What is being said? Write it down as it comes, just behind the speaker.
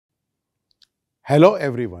Hello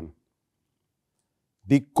everyone.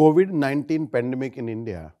 The COVID-19 pandemic in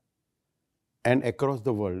India and across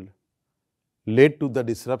the world led to the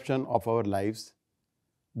disruption of our lives.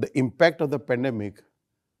 The impact of the pandemic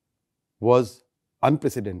was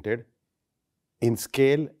unprecedented in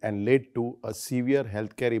scale and led to a severe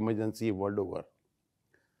healthcare emergency world over.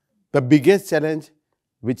 The biggest challenge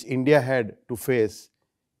which India had to face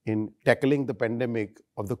in tackling the pandemic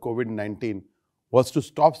of the COVID-19 was to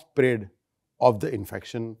stop spread of the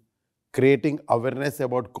infection, creating awareness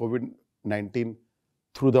about COVID-19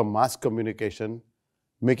 through the mass communication,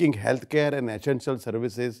 making healthcare and essential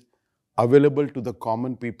services available to the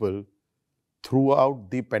common people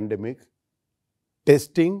throughout the pandemic,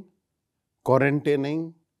 testing,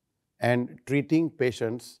 quarantining, and treating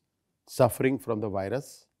patients suffering from the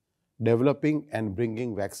virus, developing and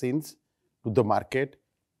bringing vaccines to the market,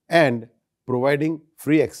 and providing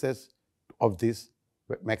free access of these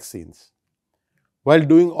vaccines. While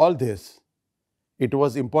doing all this, it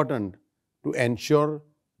was important to ensure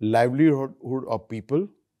livelihood of people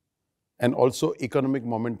and also economic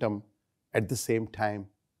momentum at the same time.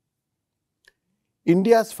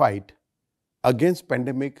 India's fight against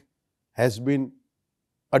pandemic has been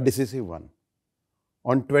a decisive one.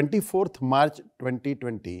 On 24th March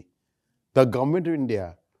 2020, the Government of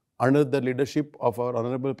India, under the leadership of our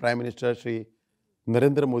Honorable Prime Minister Shri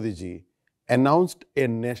Narendra Modi ji, announced a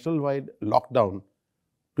nationwide lockdown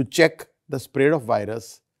to check the spread of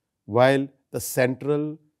virus, while the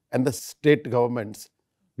central and the state governments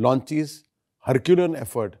launches Herculean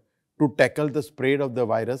effort to tackle the spread of the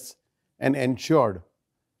virus and ensured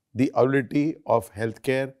the availability of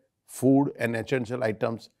healthcare, food and essential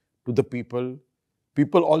items to the people.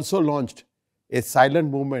 People also launched a silent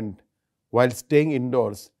movement while staying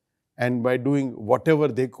indoors and by doing whatever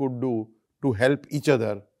they could do to help each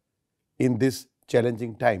other in these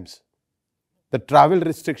challenging times. The travel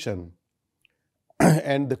restriction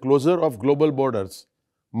and the closure of global borders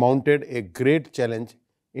mounted a great challenge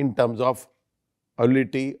in terms of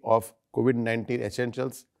availability of COVID-19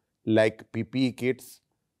 essentials like PPE kits,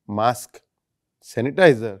 mask,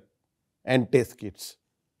 sanitizer, and test kits.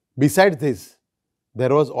 Besides this,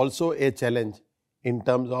 there was also a challenge in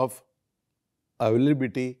terms of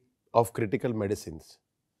availability of critical medicines.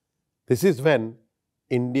 This is when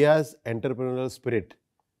India's entrepreneurial spirit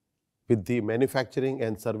with the manufacturing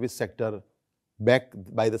and service sector backed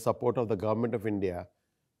by the support of the Government of India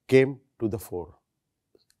came to the fore.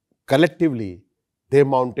 Collectively, they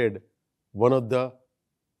mounted one of the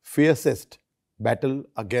fiercest battle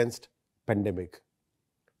against pandemic.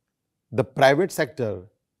 The private sector,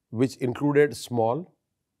 which included small,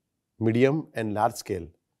 medium and large scale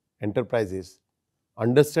enterprises,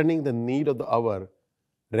 understanding the need of the hour,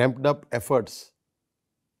 ramped up efforts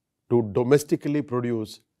to domestically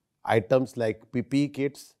produce items like PPE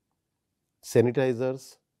kits,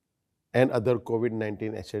 sanitizers, and other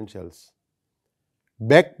COVID-19 essentials.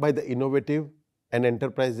 Backed by the innovative and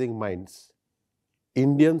enterprising minds,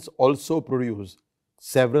 Indians also produce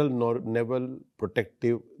several novel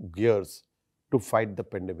protective gears to fight the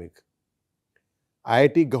pandemic.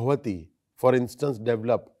 IIT Guwahati, for instance,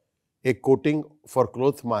 developed a coating for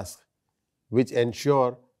cloth masks which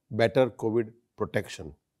ensure better COVID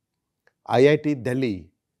protection. IIT Delhi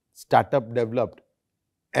startup developed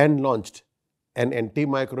and launched an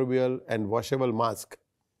antimicrobial and washable mask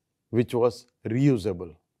which was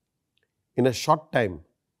reusable. In a short time,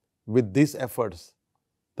 with these efforts,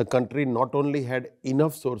 the country not only had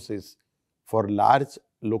enough sources for large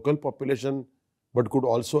local population but could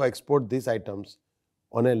also export these items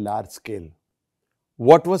on a large scale.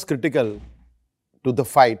 What was critical to the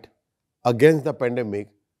fight against the pandemic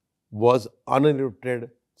was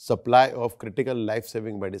uninterrupted supply of critical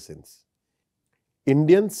life-saving medicines.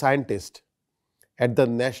 Indian scientists at the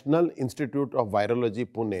National Institute of Virology,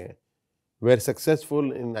 Pune, were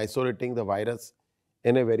successful in isolating the virus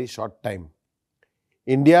in a very short time.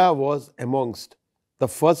 India was amongst the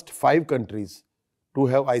first 5 countries to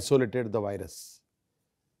have isolated the virus.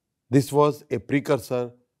 This was a precursor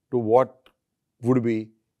to what would be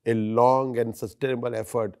a long and sustainable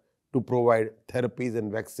effort to provide therapies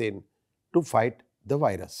and vaccine to fight the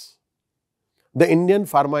virus. The Indian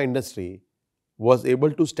pharma industry was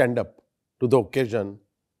able to stand up to the occasion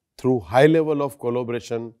through high level of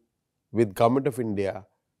collaboration with Government of India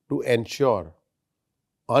to ensure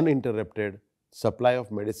uninterrupted supply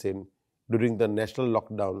of medicine during the national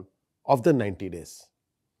lockdown of the 90 days.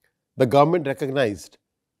 The government recognized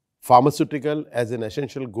pharmaceutical as an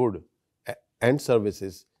essential good and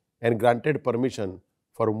services and granted permission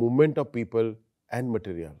for movement of people and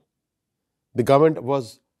material. The government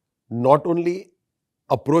was not only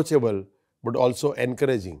approachable but also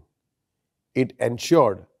encouraging. It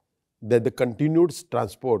ensured that the continued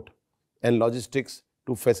transport and logistics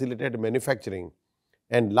to facilitate manufacturing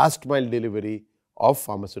and last mile delivery of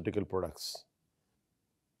pharmaceutical products.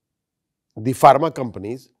 The pharma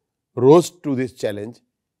companies rose to this challenge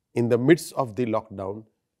in the midst of the lockdown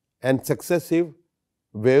and successive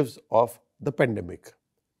waves of the pandemic.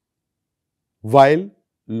 While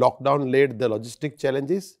lockdown laid the logistic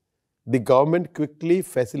challenges, the government quickly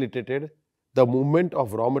facilitated the movement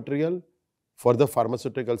of raw material for the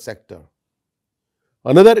pharmaceutical sector.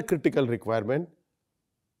 Another critical requirement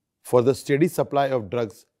for the steady supply of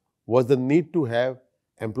drugs was the need to have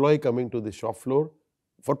employee coming to the shop floor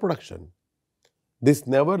for production. This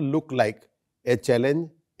never looked like a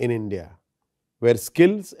challenge in India, where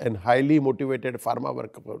skills and highly motivated pharma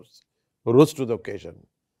workers rose to the occasion.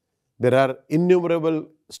 There are innumerable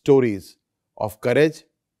stories of courage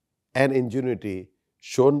and ingenuity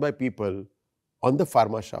shown by people on the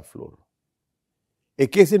pharma shop floor. A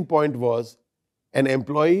case in point was an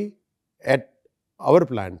employee at our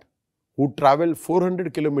plant who traveled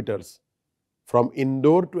 400 kilometers from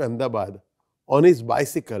Indore to Ahmedabad on his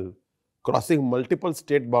bicycle, crossing multiple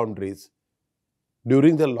state boundaries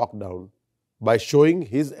during the lockdown by showing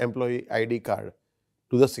his employee ID card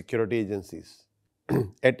to the security agencies.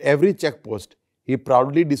 At every checkpost, he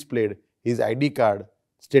proudly displayed his ID card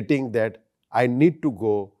stating that I need to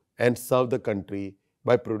go and serve the country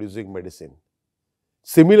by producing medicine.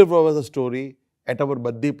 Similar was the story at our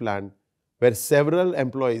Baddi plant, where several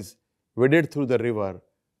employees waded through the river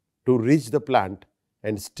to reach the plant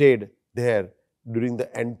and stayed there during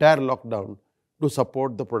the entire lockdown to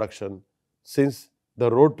support the production, since the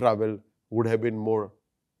road travel would have been more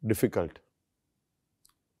difficult.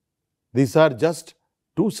 These are just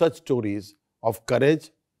two such stories of courage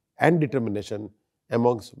and determination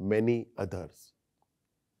amongst many others.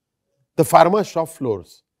 The pharma shop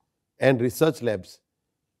floors and research labs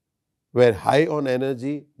were high on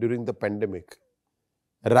energy during the pandemic,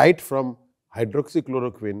 right from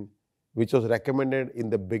hydroxychloroquine, which was recommended in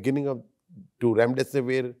the beginning of to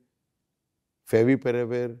remdesivir,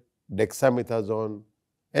 favipiravir, dexamethasone,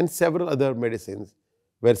 and several other medicines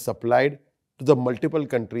were supplied to the multiple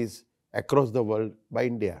countries across the world by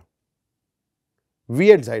India.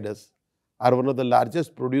 We at Zydus are one of the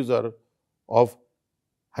largest producers of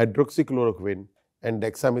hydroxychloroquine and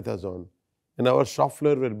dexamethasone, and our shop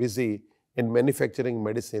floor were busy in manufacturing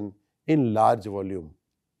medicine in large volume.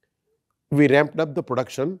 We ramped up the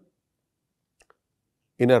production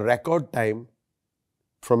in a record time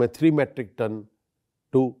from a 3 metric ton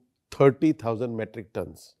to 30,000 metric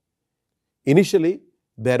tons. Initially,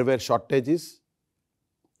 there were shortages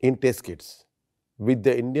in test kits, which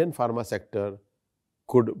the Indian pharma sector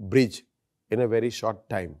could bridge in a very short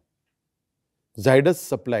time. Zydus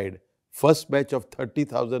supplied first batch of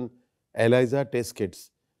 30,000 ELISA test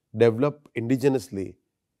kits developed indigenously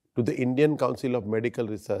to the Indian Council of Medical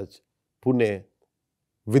Research, Pune,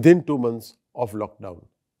 within 2 months of lockdown.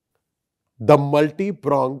 The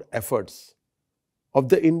multi-pronged efforts of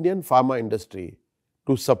the Indian pharma industry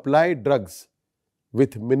to supply drugs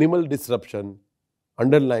with minimal disruption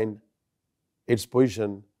underlined its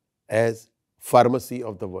position as pharmacy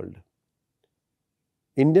of the world.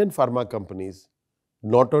 Indian pharma companies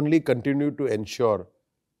not only continue to ensure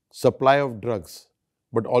supply of drugs,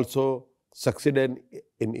 but also succeeded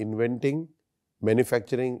in inventing,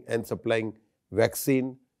 manufacturing and supplying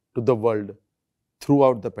vaccine to the world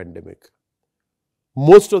throughout the pandemic.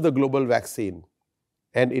 Most of the global vaccine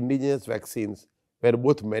and indigenous vaccines were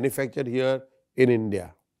both manufactured here in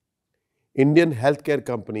India. Indian healthcare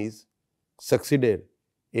companies succeeded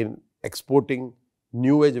in exporting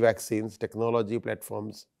new age vaccines technology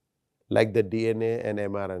platforms like the DNA and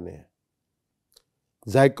mRNA.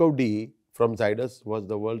 Zycov-D from Zydus was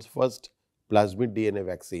the world's first plasmid DNA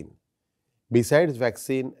vaccine. Besides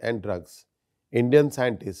vaccine and drugs, Indian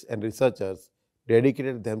scientists and researchers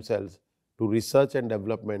dedicated themselves to research and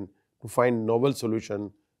development to find novel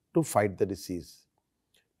solutions to fight the disease.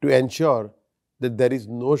 To ensure that there is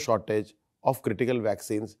no shortage of critical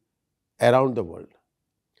vaccines around the world,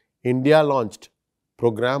 India launched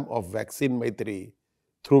program of Vaccine Maitri,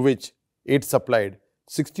 through which it supplied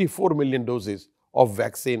 64 million doses of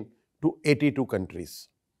vaccine to 82 countries.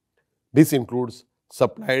 This includes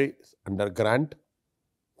supplies under grant,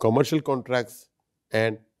 commercial contracts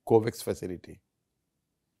and COVAX facility.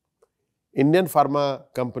 Indian pharma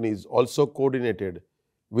companies also coordinated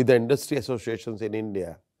with the industry associations in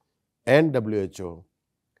India and WHO,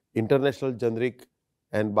 International Generic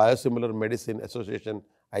and Biosimilar Medicine Association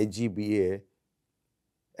IGBA,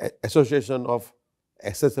 Association of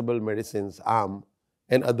Accessible Medicines ARM,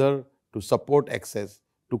 and other to support access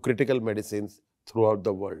to critical medicines throughout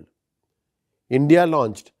the world. India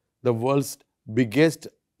launched the world's biggest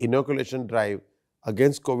inoculation drive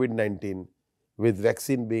against COVID-19, with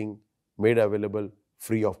vaccine being made available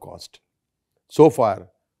free of cost. So far,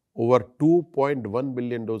 over 2.1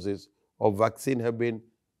 billion doses of vaccine have been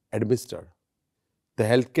administered. The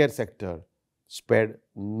healthcare sector spared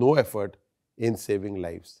no effort in saving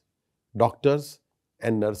lives. Doctors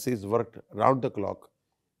and nurses worked round the clock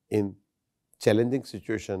in challenging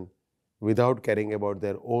situations without caring about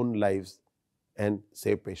their own lives and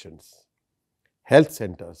save patients. Health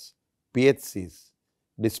centers, PHCs,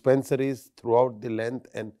 dispensaries throughout the length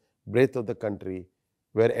and breadth of the country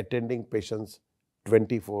were attending patients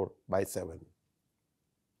 24/7.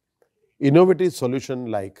 Innovative solutions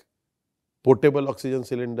like portable oxygen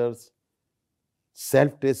cylinders,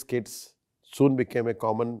 self-test kits soon became a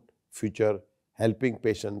common feature, helping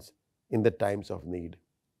patients in the times of need.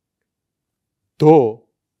 Though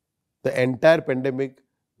the entire pandemic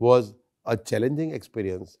was a challenging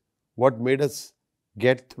experience, what made us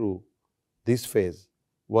get through this phase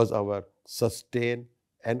was our sustained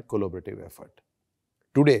and collaborative effort.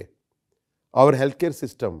 Today, our healthcare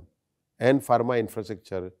system and pharma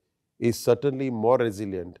infrastructure is certainly more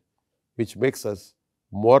resilient, which makes us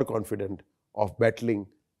more confident of battling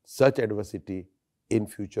such adversity in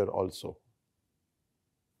future also.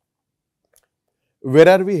 Where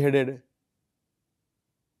are we headed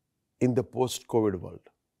in the post-COVID world?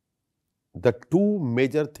 The two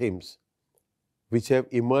major themes which have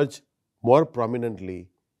emerged more prominently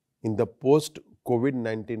in the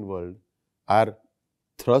post-COVID-19 world are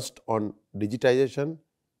thrust on digitization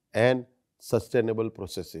and sustainable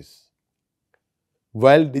processes.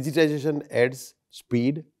 While digitization adds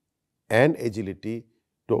speed and agility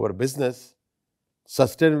to our business,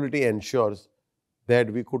 sustainability ensures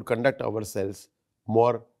that we could conduct ourselves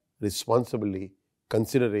more responsibly,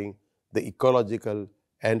 considering the ecological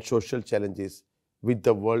and social challenges which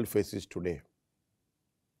the world faces today.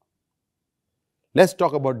 Let's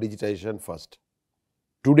talk about digitization first.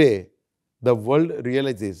 Today, the world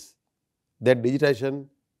realizes that digitization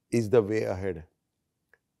is the way ahead.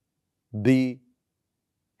 The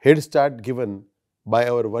head start given by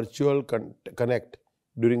our virtual connect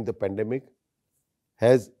during the pandemic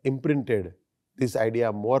has imprinted this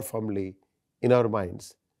idea more firmly in our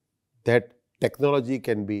minds that technology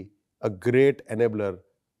can be a great enabler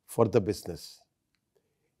for the business.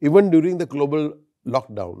 Even during the global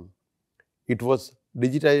lockdown, it was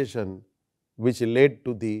digitization which led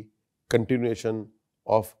to the continuation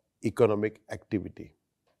of economic activity.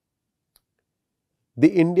 The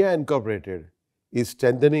India Incorporated is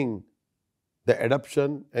strengthening the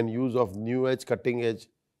adoption and use of new age, cutting edge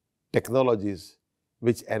technologies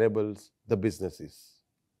which enables the businesses.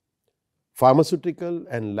 Pharmaceutical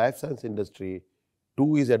and life science industry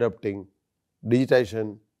too is adopting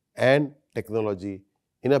digitization and technology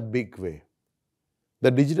in a big way.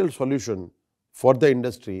 The digital solution for the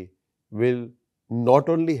industry will not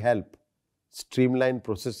only help streamline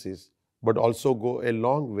processes but also go a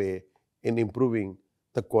long way in improving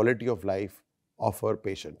the quality of life of our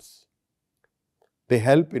patients. They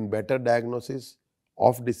help in better diagnosis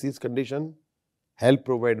of disease condition, help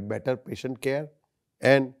provide better patient care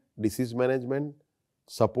and disease management,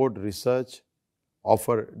 support research,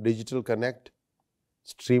 offer digital connect,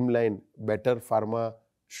 streamline better pharma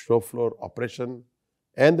shop floor operation,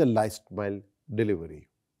 and the last mile delivery.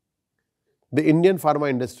 The Indian pharma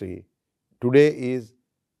industry today is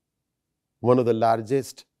one of the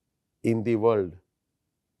largest in the world.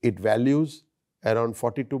 It values around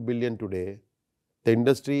 42 billion today. The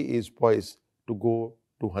industry is poised to go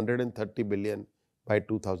to 130 billion by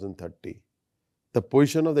 2030. The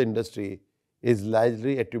position of the industry is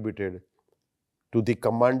largely attributed to the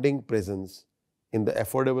commanding presence in the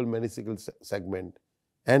affordable medicinal segment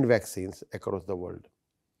and vaccines across the world.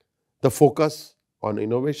 The focus on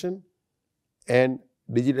innovation and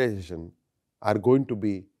digitalization are going to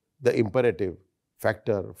be the imperative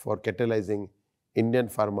factor for catalyzing Indian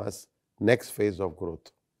pharma's next phase of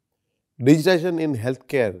growth. Digitization in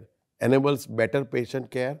healthcare enables better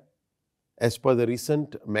patient care. As per the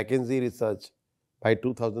recent McKinsey research, by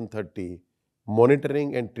 2030,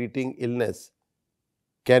 monitoring and treating illness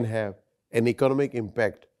can have an economic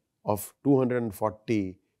impact of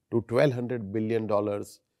 $240 to $1,200 billion,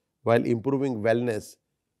 while improving wellness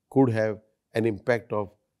could have an impact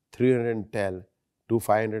of $310 to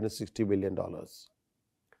 $560 billion.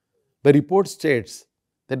 The report states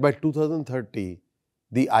that by 2030,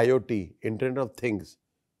 the IoT, Internet of Things,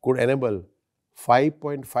 could enable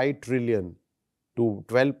 5.5 trillion to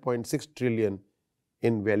 12.6 trillion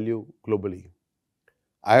in value globally.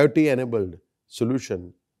 IoT-enabled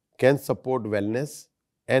solution can support wellness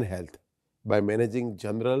and health by managing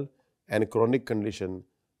general and chronic conditions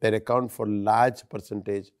that account for large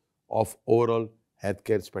percentage of overall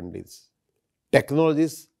healthcare spendings.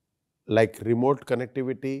 Technologies like remote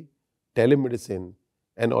connectivity, telemedicine,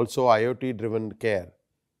 and also IoT-driven care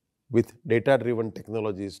with data-driven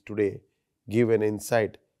technologies today give an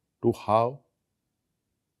insight to how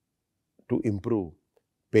to improve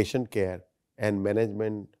patient care and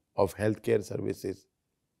management of healthcare services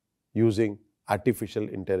using artificial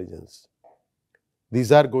intelligence.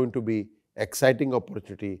 These are going to be exciting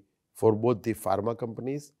opportunity for both the pharma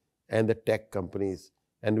companies and the tech companies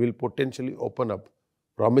and will potentially open up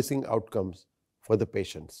promising outcomes for the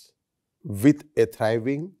patients. With a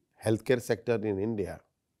thriving healthcare sector in India,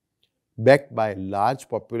 backed by a large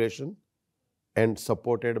population and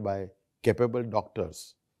supported by capable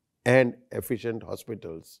doctors and efficient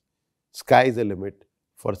hospitals, sky is the limit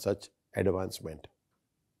for such advancement.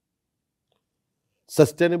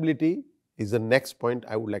 Sustainability is the next point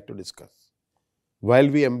I would like to discuss. While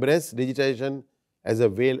we embrace digitization as a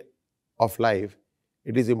way of life,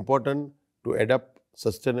 it is important to adopt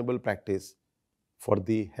sustainable practice for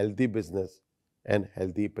the healthy business and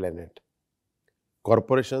healthy planet.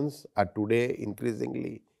 Corporations are today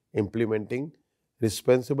increasingly implementing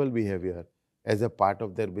responsible behavior as a part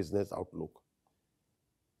of their business outlook.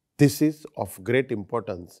 This is of great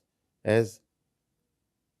importance as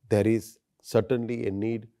there is certainly a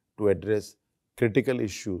need to address critical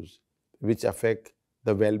issues which affect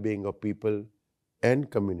the well-being of people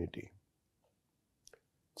and community.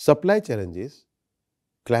 Supply challenges,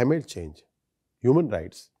 climate change, human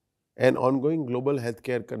rights, and ongoing global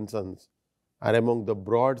healthcare concerns are among the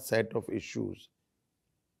broad set of issues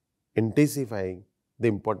intensifying the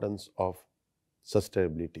importance of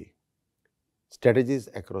sustainability. Strategies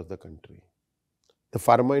across the country. The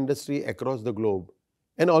pharma industry across the globe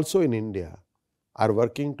and also in India are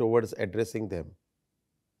working towards addressing them.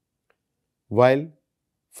 While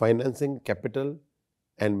financing capital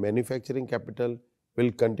and manufacturing capital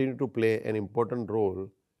will continue to play an important role,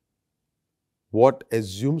 what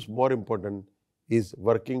assumes more important is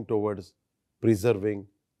working towards preserving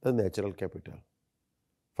the natural capital.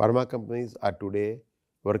 Pharma companies are today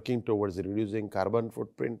working towards reducing carbon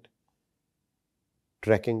footprint,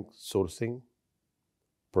 tracking sourcing,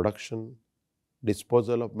 production,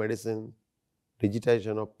 disposal of medicine,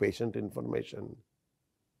 digitization of patient information,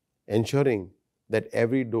 ensuring that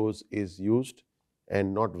every dose is used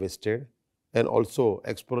and not wasted, and also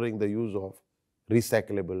exploring the use of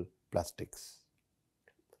recyclable plastics.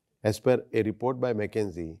 As per a report by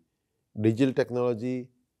McKinsey, digital technology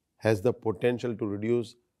has the potential to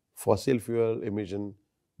reduce fossil fuel emission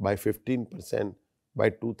by 15% by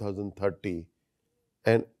 2030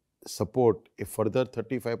 and support a further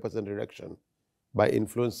 35% reduction by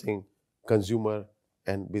influencing consumer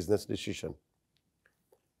and business decision.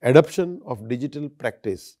 Adoption of digital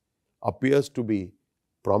practice appears to be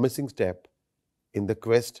promising step in the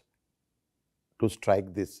quest to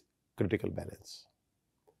strike this critical balance.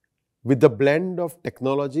 With the blend of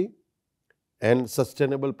technology and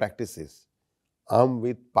sustainable practices, armed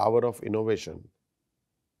with power of innovation,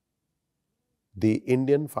 the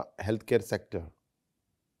Indian healthcare sector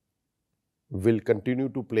will continue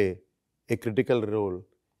to play a critical role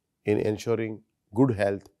in ensuring good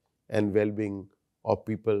health and well-being of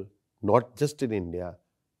people, not just in India,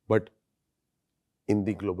 but in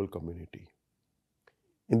the global community.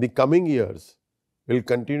 In the coming years, we'll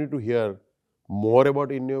continue to hear more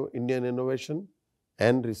about Indian innovation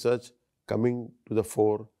and research coming to the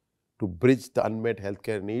fore to bridge the unmet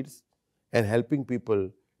healthcare needs and helping people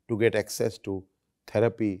to get access to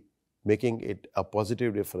therapy, making it a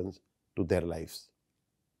positive difference to their lives.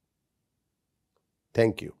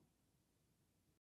 Thank you.